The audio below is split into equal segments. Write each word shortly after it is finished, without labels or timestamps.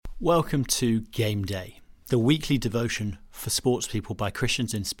Welcome to Game Day, the weekly devotion for sports people by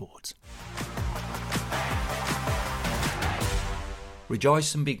Christians in sport.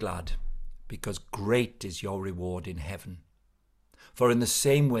 Rejoice and be glad, because great is your reward in heaven. For in the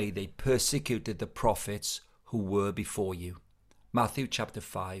same way they persecuted the prophets who were before you. Matthew chapter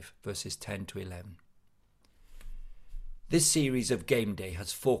 5, verses 10 to 11. This series of Game Day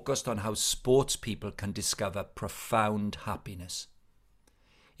has focused on how sports people can discover profound happiness.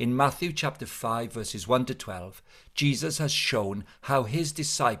 In Matthew chapter 5, verses 1 to 12, Jesus has shown how his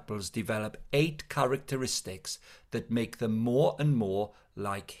disciples develop 8 characteristics that make them more and more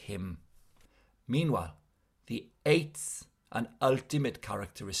like him. Meanwhile, the 8th and ultimate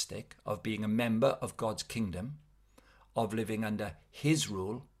characteristic of being a member of God's kingdom, of living under his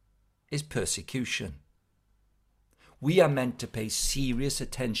rule, is persecution. We are meant to pay serious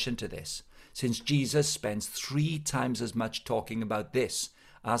attention to this, since Jesus spends 3 times as much talking about this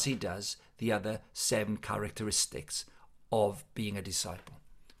as he does the other 7 characteristics of being a disciple.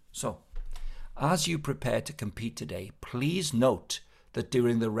 So, as you prepare to compete today, please note that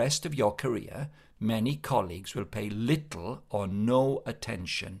during the rest of your career, many colleagues will pay little or no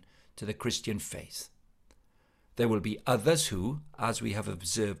attention to the Christian faith. There will be others who, as we have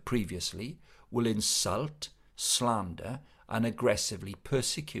observed previously, will insult, slander, and aggressively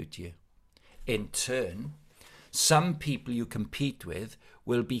persecute you. In turn, some people you compete with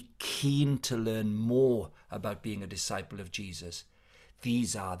will be keen to learn more about being a disciple of Jesus.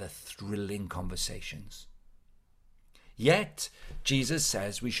 These are the thrilling conversations. Yet, Jesus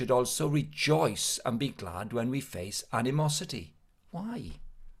says we should also rejoice and be glad when we face animosity. Why?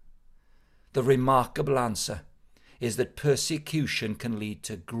 The remarkable answer is that persecution can lead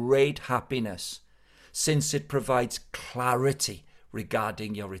to great happiness, since it provides clarity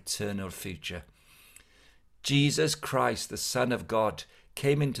regarding your eternal future. Jesus Christ, the Son of God,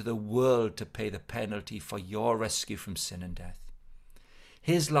 came into the world to pay the penalty for your rescue from sin and death.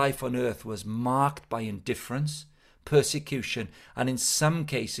 His life on earth was marked by indifference, persecution, and in some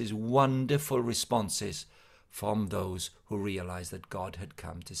cases wonderful responses from those who realized that God had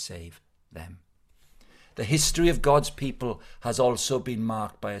come to save them. The history of God's people has also been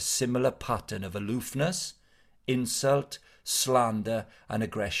marked by a similar pattern of aloofness, insult, slander, and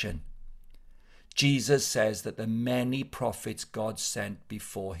aggression. Jesus says that the many prophets God sent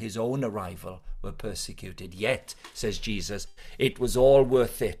before his own arrival were persecuted. Yet, says Jesus, it was all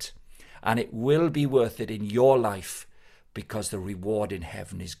worth it, and it will be worth it in your life, because the reward in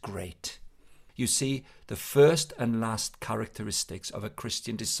heaven is great. You see, the first and last characteristics of a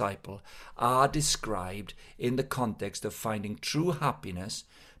Christian disciple are described in the context of finding true happiness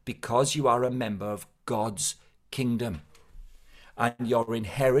because you are a member of God's kingdom. And your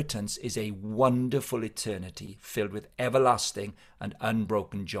inheritance is a wonderful eternity filled with everlasting and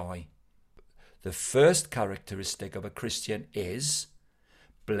unbroken joy. The first characteristic of a Christian is,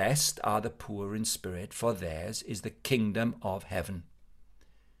 blessed are the poor in spirit, for theirs is the kingdom of heaven.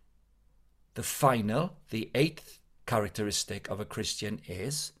 The final, the 8th characteristic of a Christian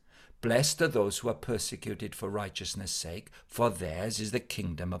is, blessed are those who are persecuted for righteousness' sake, for theirs is the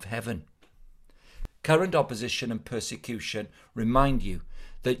kingdom of heaven. Current opposition and persecution remind you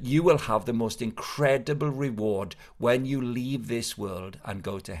that you will have the most incredible reward when you leave this world and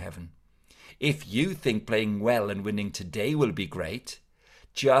go to heaven. If you think playing well and winning today will be great,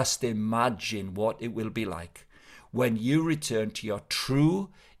 just imagine what it will be like when you return to your true,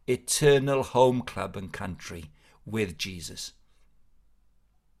 eternal home club and country with Jesus.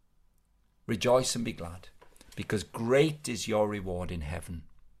 Rejoice and be glad, because great is your reward in heaven.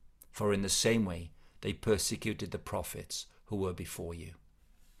 For in the same way, they persecuted the prophets who were before you.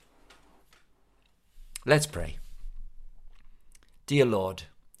 Let's pray. Dear Lord,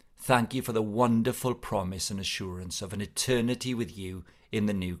 thank you for the wonderful promise and assurance of an eternity with you in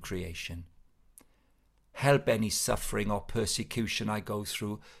the new creation. Help any suffering or persecution I go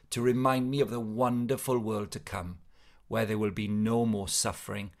through to remind me of the wonderful world to come, where there will be no more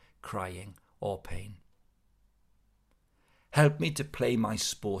suffering, crying, or pain. Help me to play my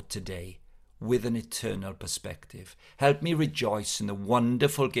sport today with an eternal perspective. Help me rejoice in the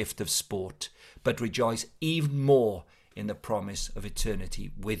wonderful gift of sport, but rejoice even more in the promise of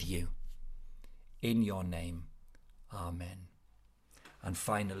eternity with you. In your name, Amen. And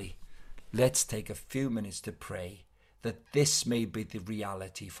finally, let's take a few minutes to pray that this may be the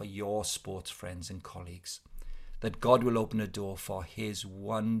reality for your sports friends and colleagues, that God will open a door for his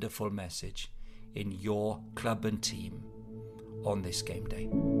wonderful message in your club and team on this game day.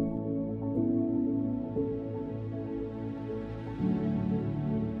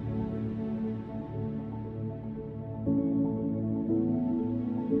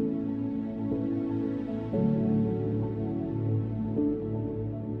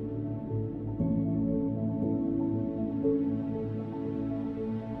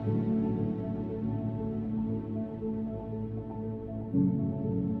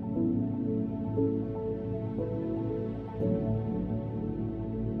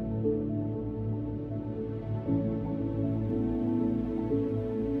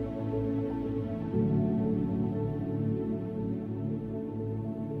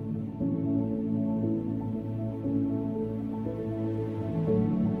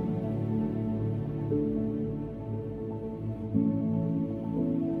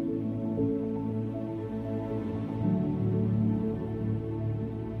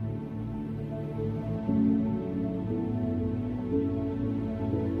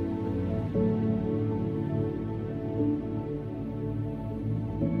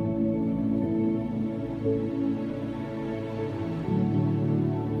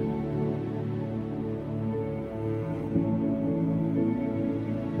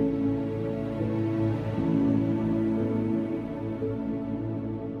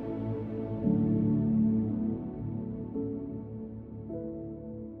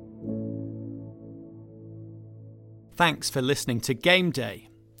 Thanks for listening to Game Day.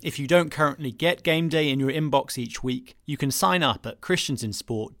 If you don't currently get Game Day in your inbox each week, you can sign up at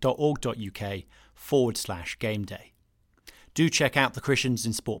christiansinsport.org.uk/Game Day. Do check out the Christians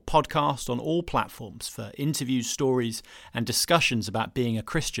in Sport podcast on all platforms for interviews, stories, and discussions about being a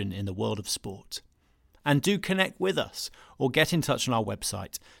Christian in the world of sport. And do connect with us or get in touch on our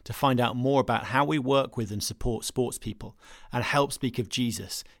website to find out more about how we work with and support sports people and help speak of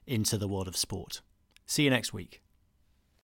Jesus into the world of sport. See you next week.